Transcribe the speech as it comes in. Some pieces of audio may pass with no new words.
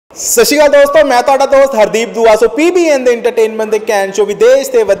सत श्री अकाल दोस्तों, मैं तुहाडा दोस्त हरदीप दुआ। सो PBN they entertainment they can show विदेश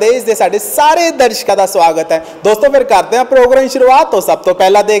ते विदेश दे साडे सारे दर्शकों का स्वागत है। दोस्तों फिर करते हैं प्रोग्राम की शुरुआत। तो सब तो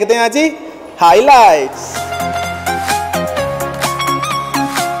पहला देखते हैं जी हाईलाइट्स।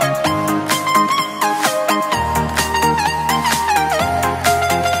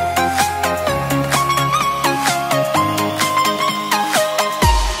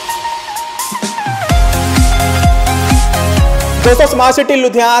 दोस्तों स्मार्ट सिटी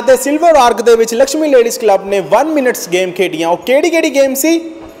लुधियाना के सिल्वर आर्क दे विच लक्ष्मी लेडीज क्लब ने 1 मिनट्स गेम खेडियां। और केड़ी गेम सी,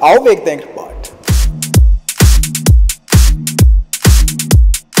 आओ देखते हैं रिपोर्ट।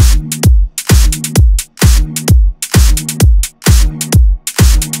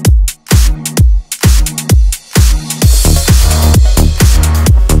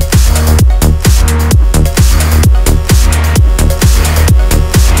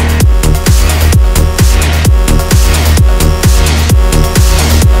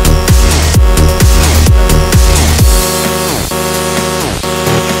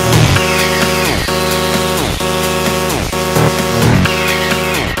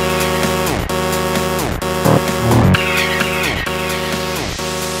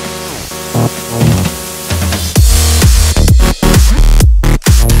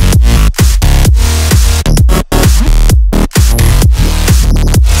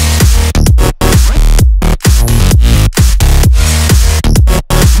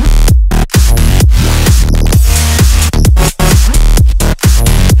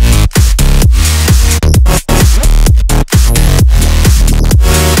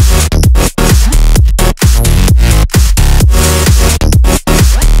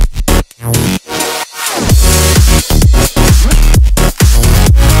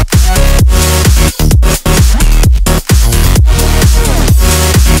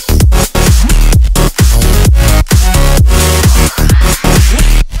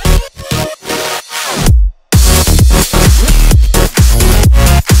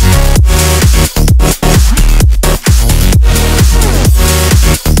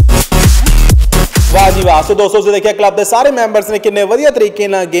 सो दोस्तों से देखिए क्लब के सारे मैंबर्स ने किन्ने वधिया तरीके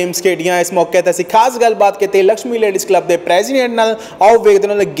नाल गेम्स खेडियां। इस मौके ते असीं खास गलबात कीती लक्ष्मी लेडीज क्लब के प्रेजिडेंट नाल। आओ वेखदे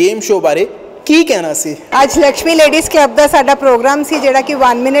नाल गेम शो बारे की कहना सी। आज लक्ष्मी लेडीज क्लब का साडा प्रोग्राम सी जिहड़ा कि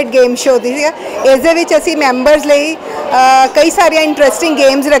 1 मिनट गेम शो दी है। इस दे विच असीं मैंबर्स लई कई सारिया इंटरस्टिंग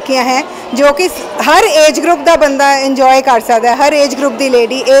गेम्स रखियां हैं जो कि हर एज ग्रुप का बंदा इंजॉय कर सकता है। हर एज ग्रुप की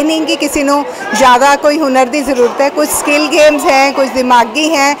लेडी, ये नहीं कि किसी को ज़्यादा कोई हुनर की जरूरत है। कुछ स्किल गेम्स हैं, कुछ दिमागी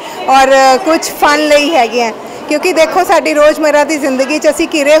हैं और कुछ फन लई हैगे हैं। क्योंकि देखो साडी रोज़मर्रा की जिंदगी असीं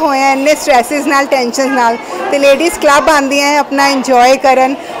घिरे हुए हैं इन्ने स्ट्रैसिस नाल, टेंशन नाल, तो लेडीज़ क्लब आंदी हैं अपना इंजॉय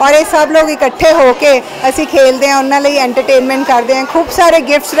करन और ये सब लोग इकट्ठे होके असीं खेलते हैं, उन्हां लई एंटरटेनमेंट करते हैं। खूब सारे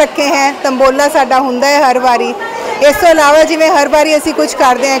गिफ्ट्स रखे हैं, तंबोला साडा हुंदा है हर बारी। इस तो अलावा जिवें हर बारी असीं कुछ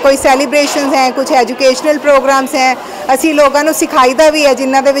करते हैं, कोई सैलीब्रेशनस हैं, कुछ एजुकेशनल प्रोग्राम्स हैं, असीं लोगों को सिखाईदा भी है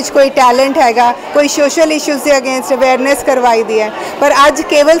जिन्हां दे विच कोई टैलेंट हैगा, कोई सोशल इशूज़ के अगेंस्ट अवेयरनेस करवाई दी है। पर अज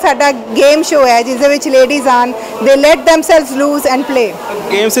केवल साडा गेम शो है जिस दे विच लेडीज़ आन, दे late themselves loose and play.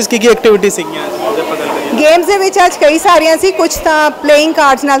 Games की एक्टिविटी सीगियां गेम्स दे विच अज कई सारियां सी। कुछ तां प्लेइंग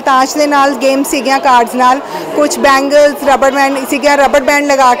कार्ड्स नाल, ताश दे नाल गेम सीगियां कार्ड्स नाल, कुछ bangles rubber band सीगियां, rubber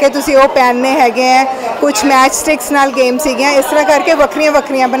band लगा के तुसीं ओह पहनने हैगे हैं, कुछ मैच स्टिक्स नाल गेम सीगियां। इस तरह करके वक्रियां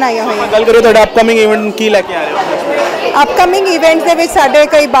वक्रियां बनाईयां होईयां। गल करिए तुहाडा अपकमिंग इवेंट की लेके आ रहे हो? अपकमिंग इवेंट्स दे विच साडे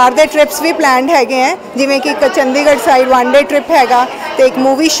कई बाहर दे ट्रिप्स भी प्लानड हैगे हैं, जिवें कि चंडीगढ़ साइड 1 डे ट्रिप हैगा ते एक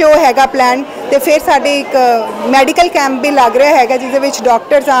मूवी शो हैगा प्लान, ते फिर साडे एक मैडिकल कैंप भी लग रहा हैगा जिस दे विच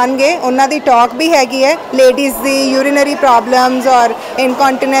डॉक्टर्स आएंगे, उन्हां दी टॉक भी हैगी है लेडीज़ दी यूरिनरी प्रॉब्लम्स और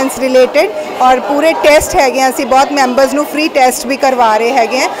इनकॉन्टिनेंस रिलेटेड, और पूरे टेस्ट हैगे असीं बहुत मैंबर्स नूं फ्री टेस्ट भी करवा रहे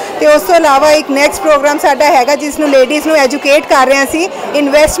हैगे हैं। तो उस तो इलावा एक नैक्सट प्रोग्राम साडा हैगा जिसनूं लेडीज़ नूं एजुकेट कर रहे हैं असीं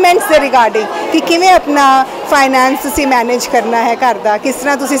इन्वेस्टमेंट्स दे रिगार्डिंग कि किवें अपना फाइनैंस तुसीं मैनेज करना है घर दा, किस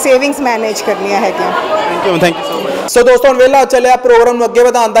तरह तुसीं सेविंग्स मैनेज करनियां हैगियां। Thank you so much. सो दोस्तों वेला चलिया प्रोग्राम नूं अगे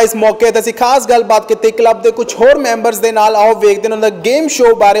वधाउण दा। इस मौके ते असीं खास गलबात कीती क्लब के कुछ होर मैंबर्स दे नाल। आओ वेखदे उन्हां दा गेम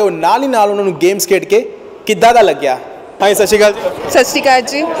शो बारे और नाल ही नाल उन्हां नूं गेम्स खेड के किद्दां दा लग्या। हाँ सत श्री अकाल जी। सत श्री अकाल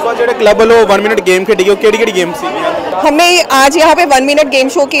जी। तो जो क्लब वालों 1 मिनट गेम खेडी, केड़ी गेम सी? हमने आज यहाँ पे 1 मिनट गेम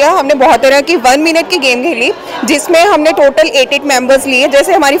शो किया। हमने बहुत तरह की 1 मिनट की गेम खेली जिसमें हमने टोटल 8 मेंबर्स लिए।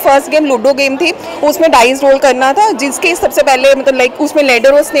 जैसे हमारी फर्स्ट गेम लूडो गेम थी, उसमें डाइस रोल करना था, जिसके सबसे पहले मतलब लाइक उसमें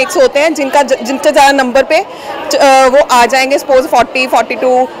लेडर और स्नेक्स होते हैं जिनसे ज़्यादा नंबर पे वो आ जाएंगे, सपोज 40,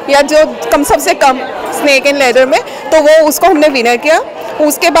 42 या जो सबसे कम स्नेक एंड लेदर में, तो वो उसको हमने विनर किया।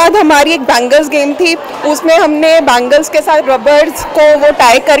 उसके बाद हमारी एक बैंगल्स गेम थी, उसमें हमने बैंगल्स के साथ रबर्स को वो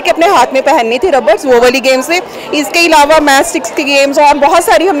टाई करके अपने हाथ में पहननी थी रबर्स, वो वाली गेम्स थी। इसके अलावा मैच स्टिक्स की गेम्स और बहुत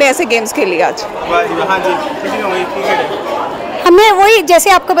सारी हमने ऐसे गेम्स खेली आज। हमने वही जैसे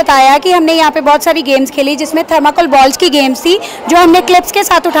आपको बताया कि हमने यहाँ पे बहुत सारी गेम्स खेली, जिसमें थर्माकोल बॉल्स की गेम्स थी जो हमने क्लिप्स के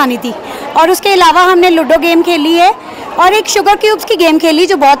साथ उठानी थी, और उसके अलावा हमने लूडो गेम खेली है और एक शुगर क्यूब्स की गेम खेली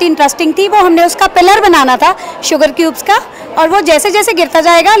जो बहुत ही इंटरेस्टिंग थी। वो हमने उसका पिलर बनाना था शुगर क्यूब्स का, और वो जैसे जैसे गिरता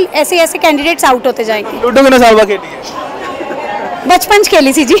जाएगा ऐसे ऐसे कैंडिडेट्स आउट होते जाएंगे। लूडो कितने साल बाद खेली है? बचपन से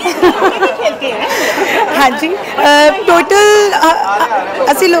खेली सी जी। हाँ जी, टोटल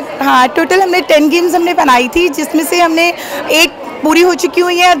 80 लोग, हाँ टोटल हमने 10 गेम्स हमने बनाई थी, जिसमें से हमने 8 पूरी हो चुकी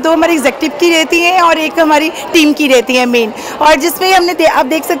हुई हैं, 2 हमारी एग्जेक्टिव की रहती हैं और 1 हमारी टीम की रहती है मेन। और जिसमें हमने आप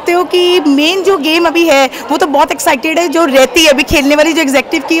देख सकते हो कि मेन जो गेम अभी है वो तो बहुत एक्साइटेड है जो रहती है अभी खेलने वाली, जो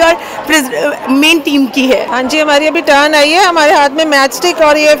एग्जेक्टिव की और मेन टीम की है। हाँ जी, हमारी अभी टर्न आई है, हमारे हाथ में मैच स्टिक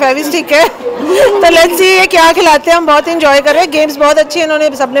और ये फेवी स्टिक है। तो लेट्स सी ये क्या खिलाते हैं। हम बहुत इंजॉय कर रहे हैं, गेम्स बहुत अच्छी है, इन्होंने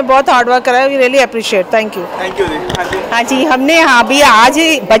सबने बहुत हार्ड वर्क करा है, we really appreciate. Thank you. Thank you जी। हाँ जी, हमने हाँ भी आज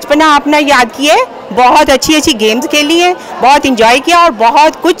बचपना अपना याद किए, बहुत अच्छी अच्छी गेम्स खेली हैं, बहुत इंजॉय किया और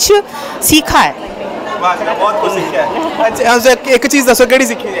बहुत कुछ सीखा है। बहुत कुछ सीखा है। अच्छा, एक चीज दसो, केड़ी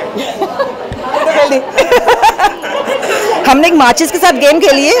सीखी है? हमने एक माचिस के साथ गेम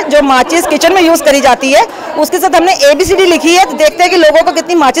खेली है, जो माचिस किचन में यूज़ करी जाती है, उसके साथ हमने ABCD लिखी है। तो देखते हैं कि लोगों को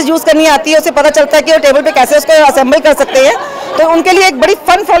कितनी माचिस यूज़ करनी आती है, उससे पता चलता है कि वो टेबल पे कैसे उसको असेंबल कर सकते हैं। तो उनके लिए एक बड़ी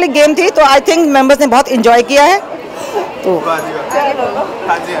फन वाली गेम थी, तो आई थिंक मेंबर्स ने बहुत इंजॉय किया है। तो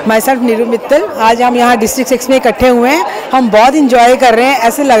माई सेल्फ नीरू मित्तल, आज हम यहाँ डिस्ट्रिक्ट 6 में इकट्ठे हुए हैं, हम बहुत इंजॉय कर रहे हैं।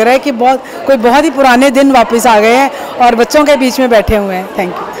 ऐसे लग रहा है कि बहुत ही पुराने दिन वापस आ गए हैं और बच्चों के बीच में बैठे हुए हैं।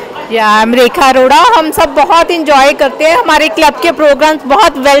 Thank you. या रेखा अरोड़ा, हम सब बहुत इंजॉय करते हैं, हमारे क्लब के प्रोग्राम्स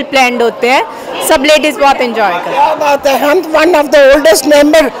बहुत वेल प्लान्ड होते हैं, सब लेडीज बहुत इंजॉय करते हैं। क्या बात है, हम one of the oldest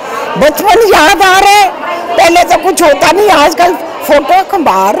member, बचपन याद आ रहे हैं। पहले तो कुछ होता नहीं, आजकल फोटो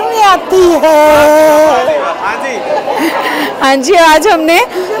अखबार में आती है। हाँ जी, आज हमने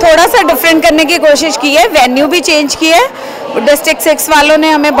थोड़ा सा डिफरेंट करने की कोशिश की है, वेन्यू भी चेंज की है। डिस्ट्रिक्ट 6 वालों ने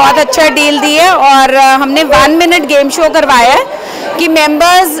हमें बहुत अच्छा डील दी है और हमने 1 मिनट गेम शो करवाया है कि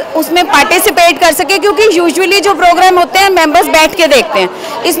मेंबर्स उसमें पार्टिसिपेट कर सके, क्योंकि यूजुअली जो प्रोग्राम होते हैं मेंबर्स बैठ के देखते हैं,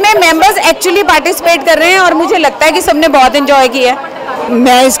 इसमें मेंबर्स एक्चुअली पार्टिसिपेट कर रहे हैं और मुझे लगता है कि सबने बहुत एंजॉय किया है।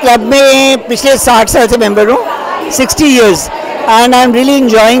 मैं इस क्लब में पिछले 60 साल से मेंबर हूँ, 60 years, and I am really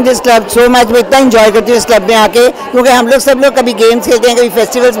enjoying this club so much. मैं इतना इंजॉय करती हूँ इस क्लब में आके, क्योंकि हम लोग सब लोग कभी गेम्स खेलते हैं, कभी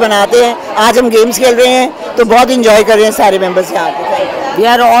फेस्टिवल्स बनाते हैं, आज हम गेम्स खेल रहे हैं, तो बहुत इंजॉय कर रहे हैं सारे मेंबर्स यहाँ पे। We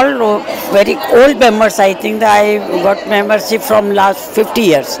are all very old members. I think that I got membership from last 50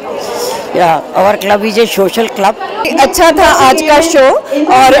 years. Yeah, our club is a social club. अच्छा था आज का शो,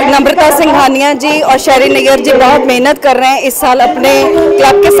 और नम्रता सिंघानिया जी और शहरी नगर जी बहुत मेहनत कर रहे हैं इस साल, अपने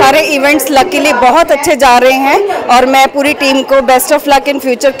क्लब के सारे इवेंट्स लकीली बहुत अच्छे जा रहे हैं, और मैं पूरी टीम को best of luck in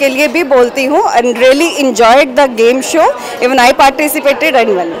future के लिए भी बोलती हूँ। And really enjoyed the game show, even I participated and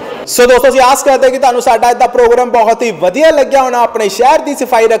one. सो दोस्तों, ਅਸੀਂ ਆਸ ਕਰਦੇ ਕਿ ਤੁਹਾਨੂੰ ਸਾਡਾ ਇਹਦਾ ਪ੍ਰੋਗਰਾਮ ਬਹੁਤ ਹੀ ਵਧੀਆ ਲੱਗਿਆ ਹੋਣਾ। ਆਪਣੇ ਸ਼ਹਿਰ ਦੀ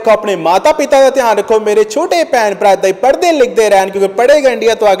ਸਫਾਈ ਰੱਖੋ, ਆਪਣੇ ਮਾਤਾ ਪਿਤਾ ਦਾ ਧਿਆਨ ਰੱਖੋ, ਮੇਰੇ ਛੋਟੇ ਭੈਣ ਭਰਾ ਦਾ ਪੜ੍ਹਦੇ ਲਿਖਦੇ ਰਹਿਣ, ਕਿਉਂਕਿ ਪੜ੍ਹੇਗਾ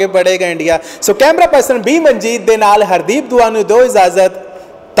ਇੰਡੀਆ ਤੋਂ ਆਗੇ बढ़ेगा India. So camera person B Manjeet ਦੇ ਨਾਲ हरदीप दुआ ਨੂੰ ਦਿਓ इजाजत।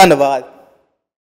 धन्यवाद।